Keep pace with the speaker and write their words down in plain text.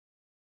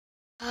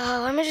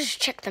Let me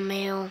just check the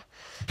mail.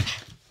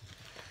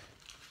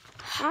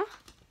 Huh?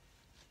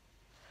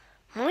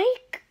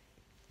 Mike?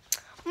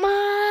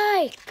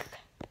 Mike!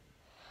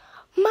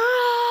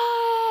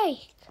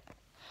 Mike!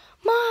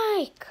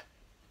 Mike!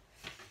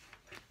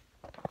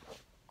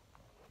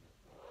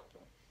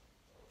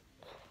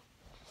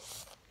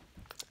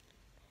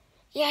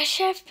 Yeah,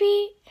 Chef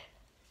Pete?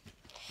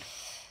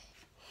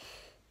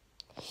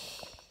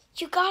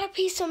 You got a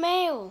piece of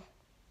mail.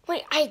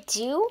 Wait, I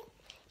do?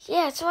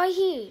 Yeah, it's right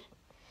here.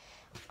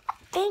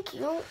 Thank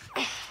you.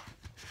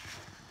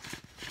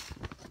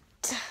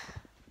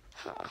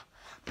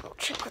 I'll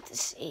check what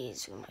this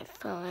is with my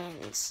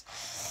friends.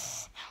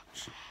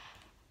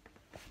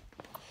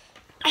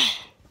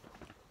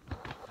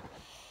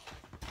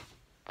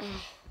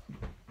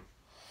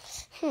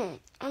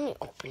 Let me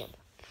open it.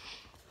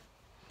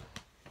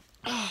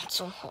 Oh, it's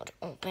so hard to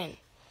open.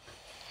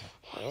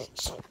 Why is it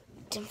so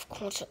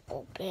difficult to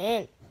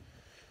open?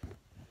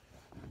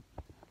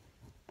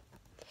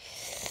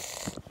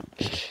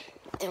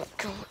 There we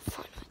go.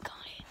 Finally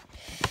got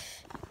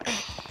it.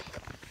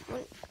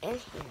 What in here?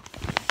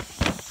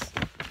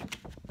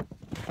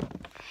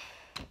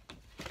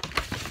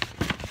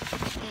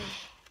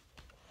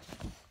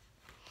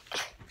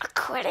 A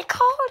credit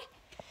card?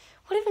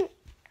 What even?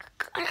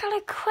 I got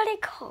a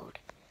credit card.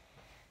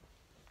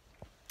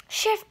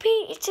 Chef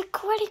Pete, it's a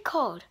credit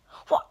card.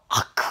 What?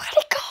 A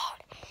credit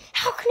card?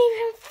 How can you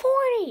even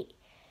afford it?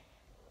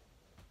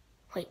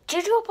 Wait,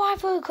 did you apply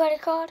for a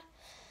credit card?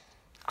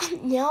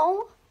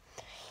 No.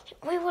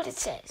 Wait, what it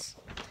says.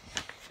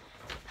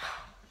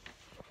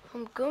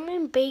 From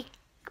Goodman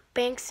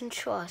Banks and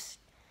Trust.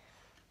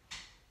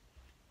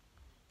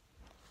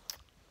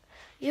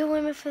 Your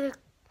limit for the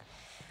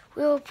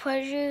real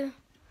pleasure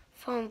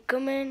from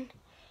Goodman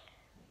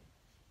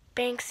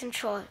Banks and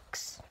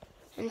Trust.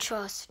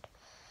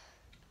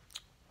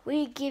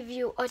 We give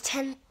you a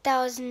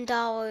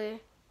 $10,000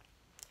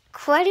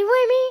 credit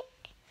limit.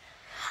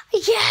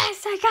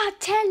 Yes, I got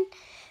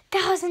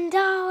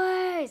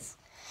 $10,000.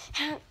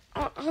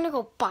 I'm gonna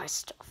go buy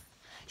stuff.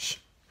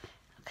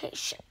 Okay,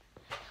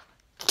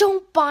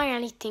 don't buy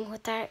anything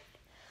with that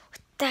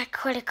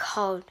credit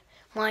card,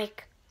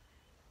 Mike.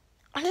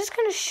 I'm just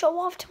gonna show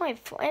off to my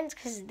friends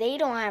because they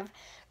don't have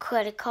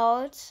credit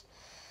cards.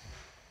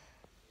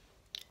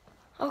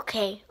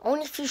 Okay,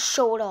 only if you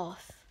show it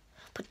off.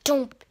 But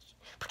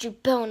you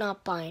better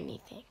not buy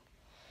anything.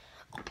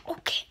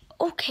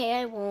 Okay,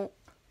 I won't.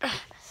 I'm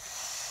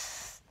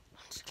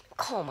just gonna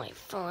call my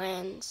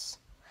friends.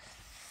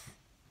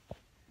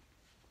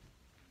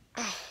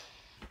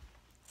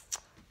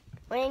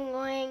 Ring,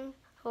 ring,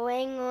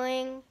 ring,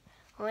 ring,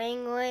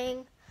 ring,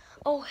 ring.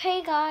 Oh,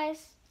 hey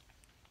guys.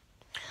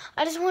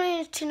 I just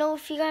wanted to know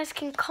if you guys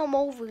can come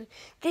over.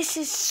 This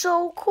is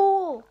so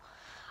cool.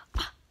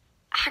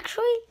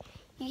 Actually,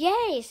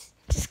 yes.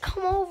 Just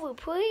come over,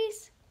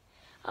 please.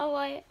 Oh,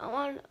 wait, I'm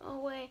on a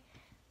way.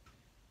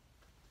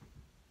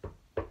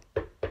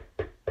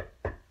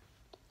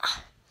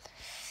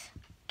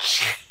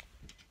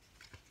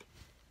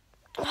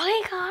 Oh,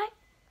 hey, guys.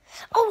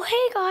 Oh,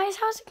 hey, guys.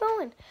 How's it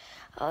going?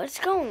 Oh, it's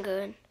going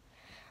good.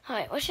 All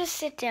right, let's just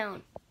sit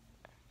down.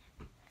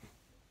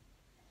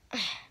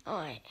 All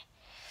right.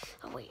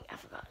 Oh, wait, I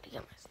forgot to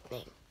get my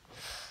thing.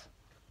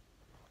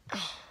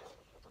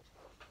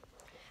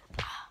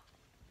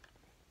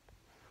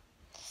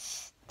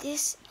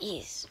 This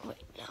is...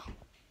 Wait, no.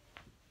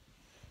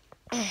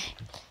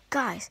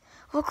 Guys,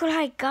 look what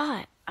I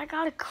got. I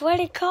got a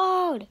credit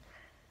card.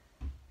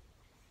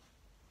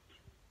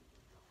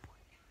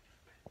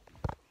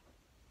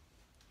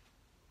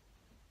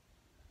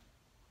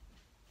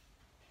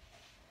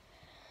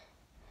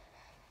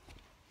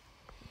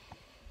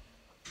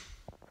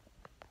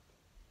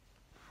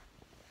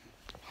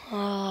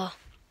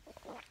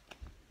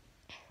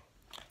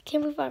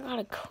 Can't believe I got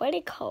a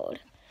credit card,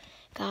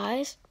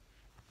 guys.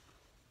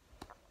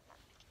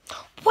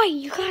 Wait,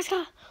 you guys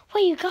got a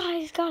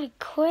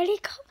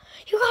credit card?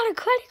 You got a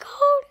credit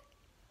card?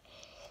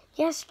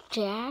 Yes,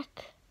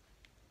 Jack.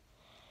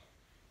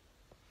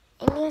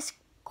 And yes,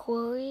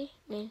 Corey.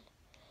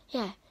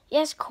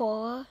 Yes,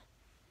 Cora.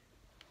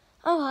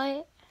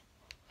 Alright.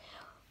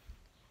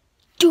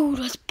 Dude,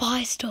 let's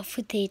buy stuff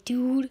with it,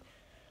 dude.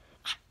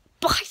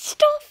 Buy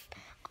stuff?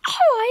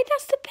 Alright,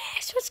 that's the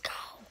best. Let's go.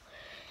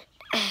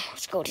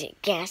 Let's go to the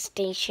gas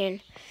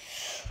station.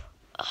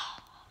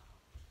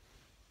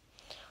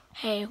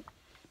 Hey,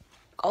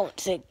 go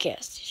to the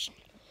gas station.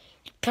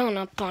 You better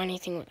not buy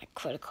anything with a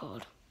credit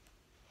card.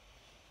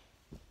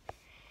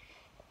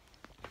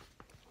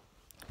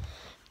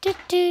 Do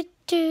do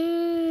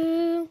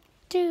do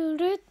do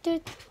do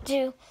do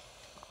do.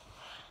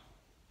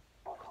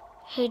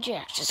 Hey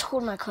Jack, just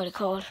hold my credit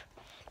card.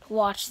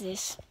 Watch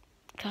this,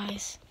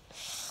 guys.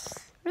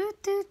 Do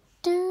do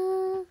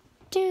do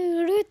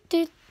do do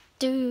do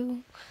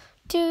do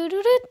do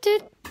do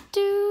do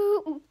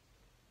do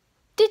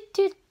do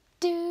do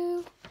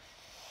do.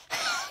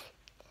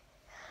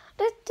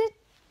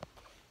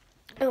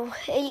 Oh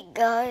hey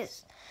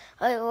guys,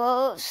 I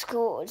love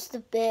school. It's the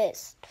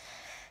best.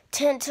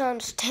 10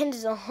 times 10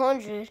 is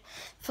 100.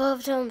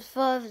 5 times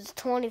 5 is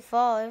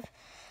 25.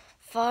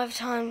 5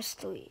 times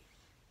 3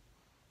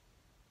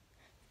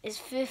 is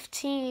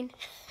 15.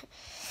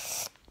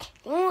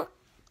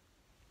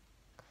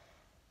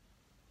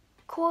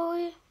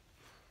 Corey?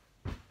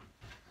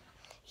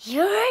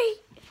 You're right.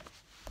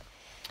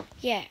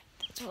 Yeah,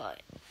 that's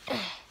right.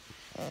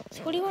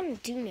 So what do you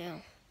want to do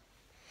now?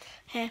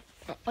 Hey,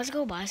 let's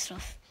go buy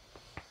stuff.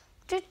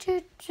 Hey,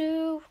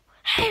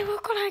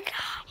 look what I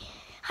got.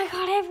 I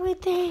got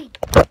everything.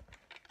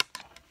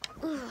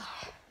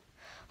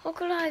 Look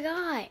what I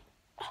got.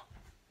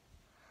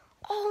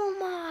 Oh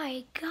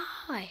my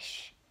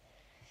gosh.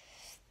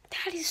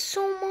 That is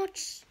so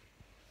much.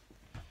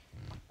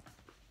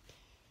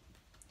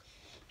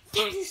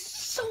 That is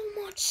so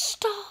much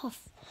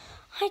stuff.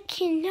 I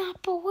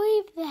cannot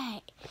believe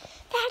that.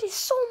 That is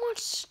so much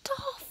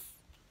stuff.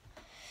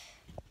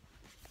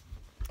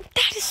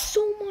 That is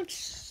so much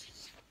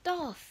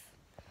stuff.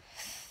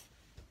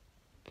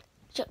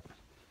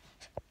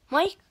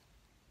 Mike?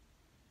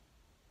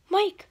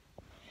 Mike?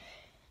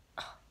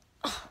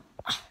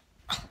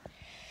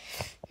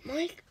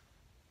 Mike?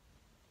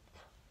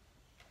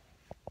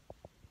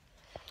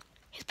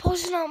 His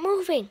pulse is not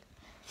moving.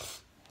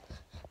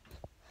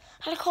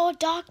 I had to call a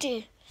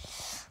doctor.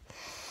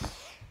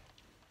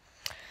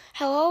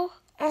 Hello?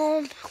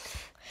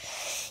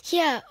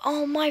 Yeah,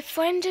 my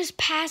friend just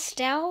passed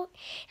out,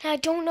 and I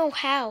don't know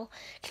how.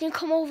 Can you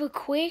come over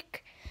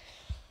quick?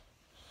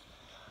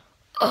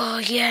 Oh,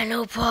 yeah,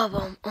 no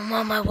problem. I'm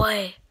on my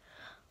way.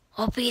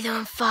 I'll be there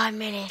in 5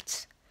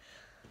 minutes.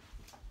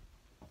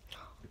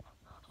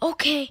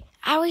 Okay,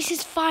 at least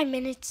it's 5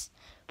 minutes.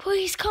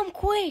 Please come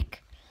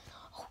quick.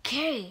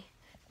 Okay.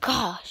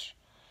 Gosh.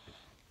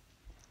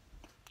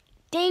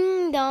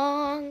 Ding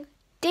dong.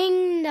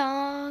 Ding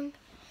dong.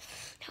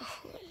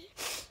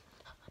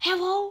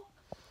 Hello?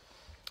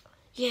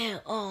 Yeah,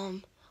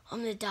 I'm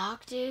the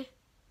doctor.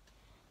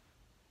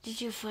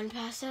 Did your friend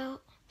pass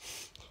out?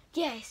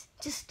 Yes,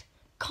 just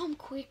come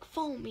quick,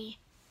 phone me.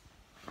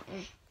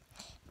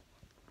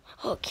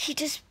 Look, he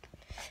just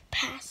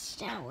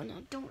passed out and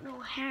I don't know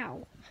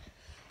how.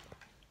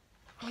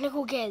 I'm gonna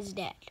go get his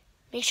dad.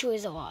 Make sure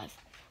he's alive.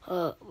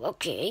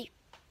 Okay.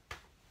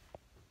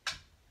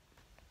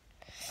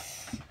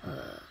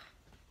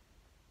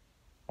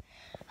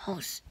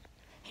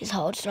 His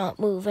heart's not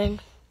moving.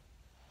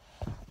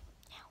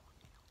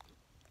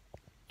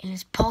 And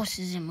his pulse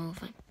isn't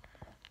moving.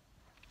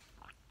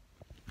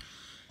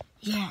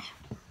 Yeah.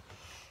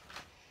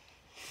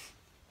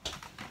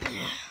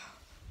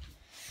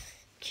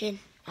 Kid,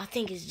 I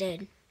think he's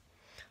dead.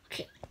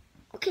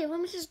 Okay, let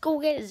me just go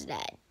get his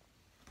dad.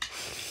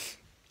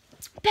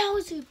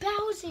 Bowsy!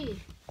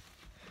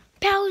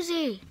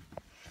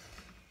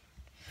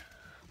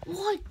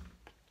 What,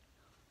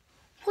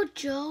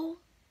 Joe?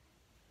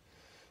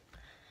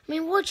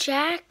 What,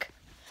 Jack?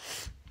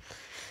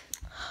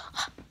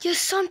 Your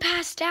son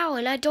passed out,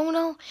 and I don't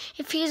know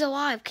if he's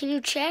alive. Can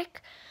you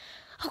check?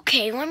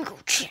 Okay, let me go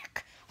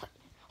check.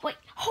 Wait,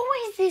 who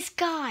is this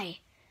guy?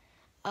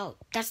 Oh,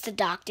 that's the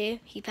doctor.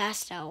 He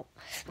passed out.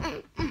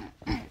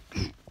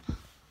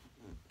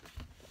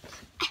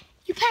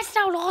 You passed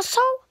out also?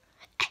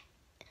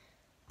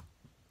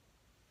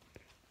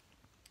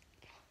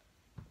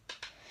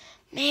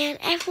 Man,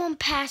 everyone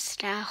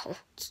passed out.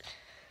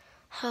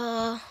 Who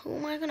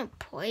am I gonna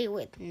play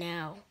with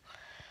now?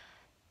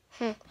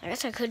 I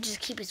guess I could just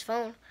keep his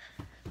phone.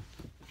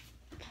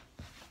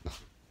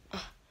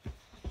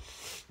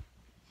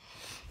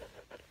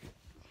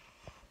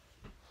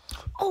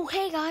 Oh,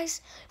 hey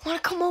guys, wanna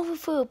come over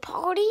for a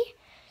party?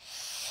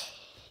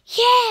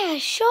 Yeah,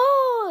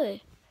 sure.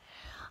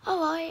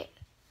 Alright,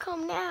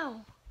 come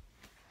now.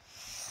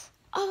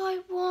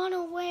 Alright, run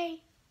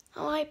away.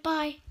 Alright,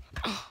 bye.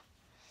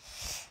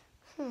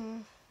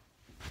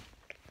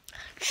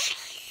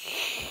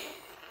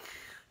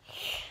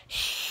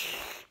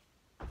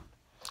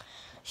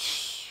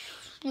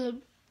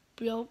 Blub,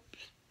 blub,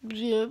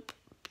 blub,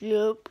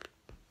 blub.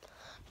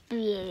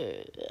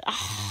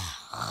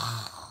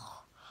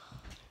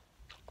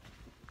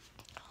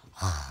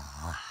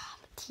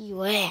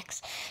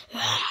 T-Rex.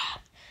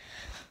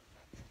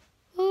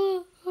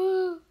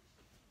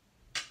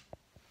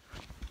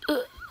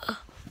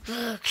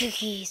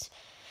 Cookies.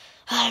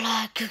 I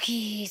like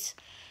cookies.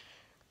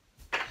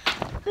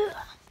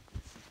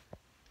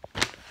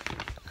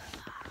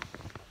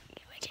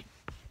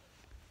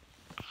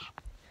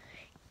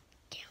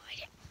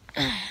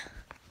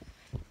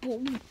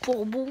 I'm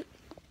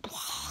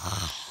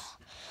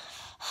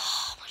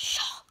a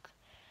shark.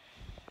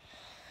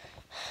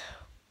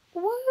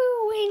 Woo!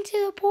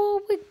 Into the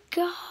pool we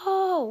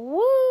go.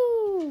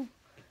 Woo!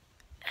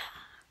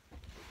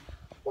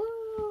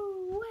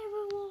 Woo!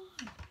 Everyone,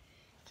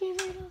 give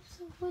it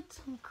up with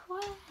some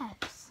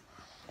crabs.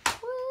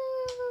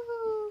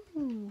 Woo!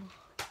 Woo!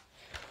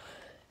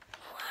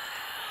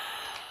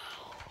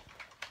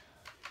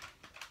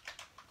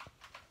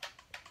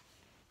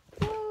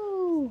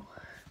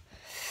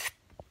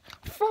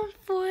 Front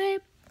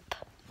flip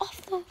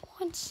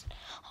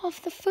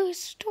off the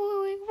first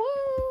story.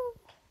 Woo!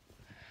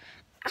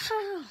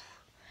 Ow.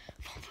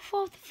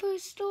 Fall off the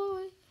first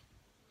story.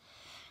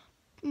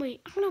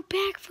 Wait, I'm gonna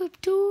backflip,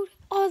 dude.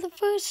 Oh, the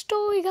first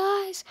story,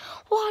 guys.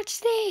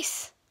 Watch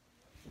this.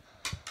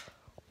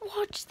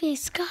 Watch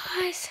this,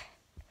 guys.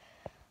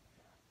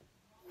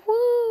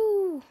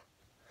 Woo!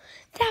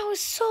 That was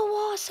so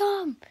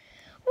awesome.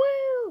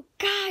 Woo!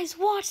 Guys,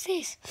 watch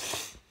this.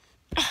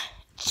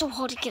 It's so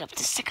hard to get up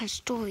the second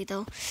story,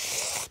 though.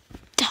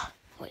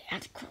 Wait, I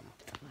have to climb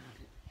up the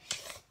ladder.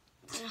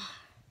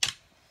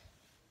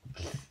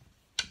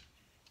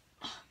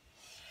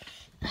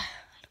 I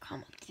have to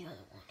climb up the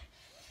other one.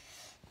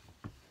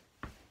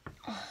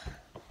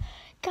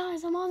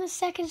 Guys, I'm on the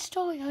second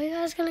story. Are you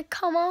guys gonna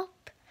come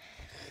up?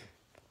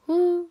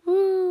 Woo,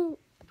 woo.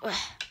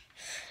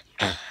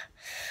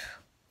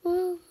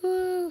 Woo,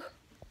 woo.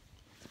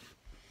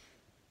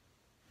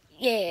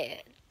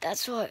 Yeah,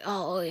 that's right,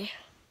 Ollie.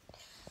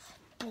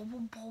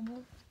 Bubble,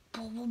 bubble,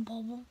 bubble,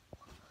 bubble.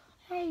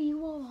 Hey,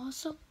 you are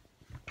awesome.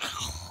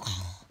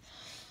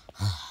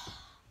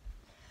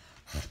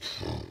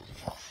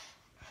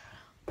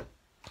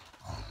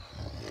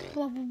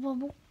 Bubble,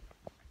 bubble.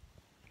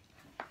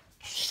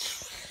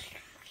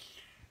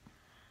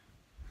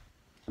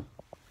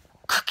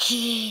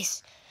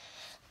 Cookies.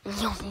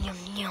 Yum, yum,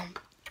 yum.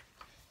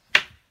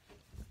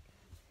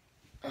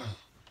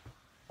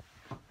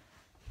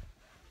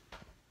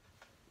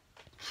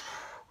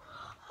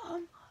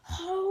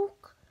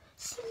 Hulk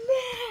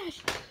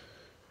smash.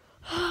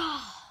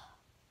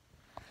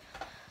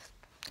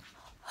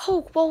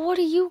 Hulk, well, what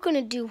are you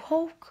gonna do,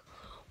 Hulk?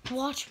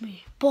 Watch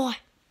me, boy.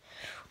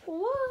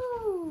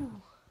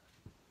 Whoa.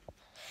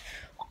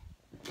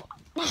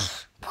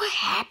 What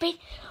happened?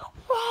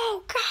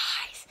 Whoa,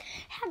 guys.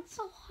 That's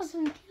so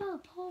awesome. Get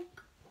up,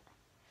 Hulk.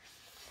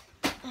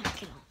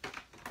 Get up.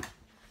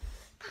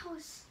 That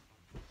was...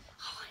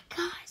 Alright,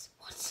 guys.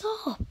 What's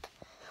up?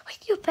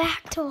 Wait, you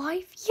back to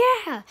life?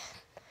 Yeah.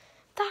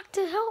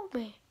 Doctor, help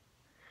me.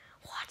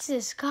 Watch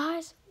this,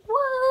 guys.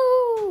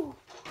 Woo!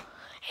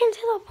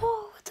 Into the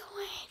pool with the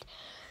wind.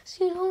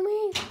 See what I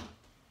mean?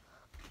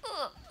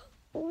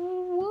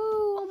 Woo!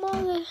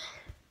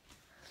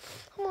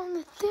 I'm on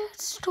the third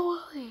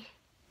story.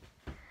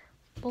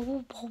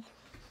 Bubble, bubble.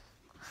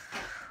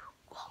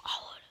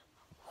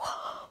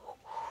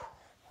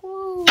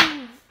 Whoa!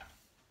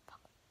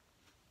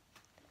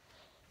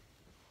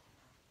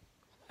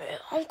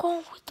 I'm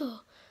going with the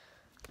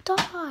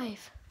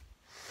dive.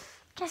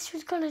 Guess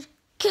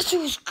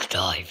who's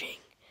diving?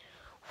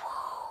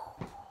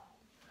 Whoa!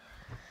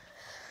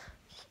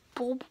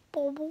 Bubble,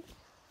 bubble,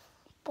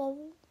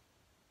 bubble,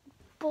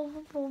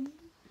 bubble, bubble.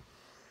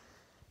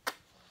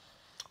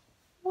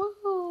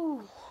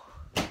 Woo!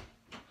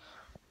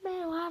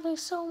 Man, we're having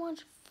so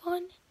much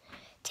fun.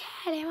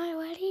 Dad, am I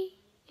ready?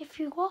 If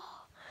you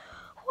are.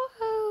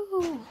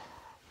 Woo!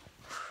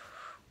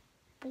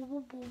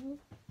 Bubble, bubble.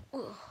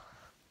 Ugh.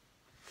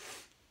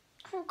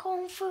 I'm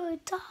going for a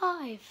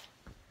dive.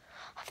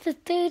 Off the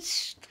third,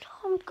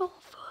 I'm going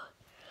for.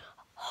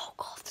 Oh,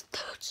 off the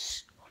third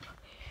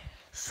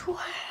swam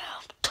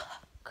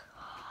duck.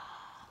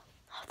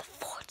 Off the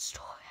fourth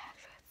story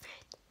after I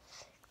fit.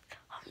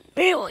 $1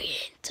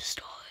 million to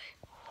start.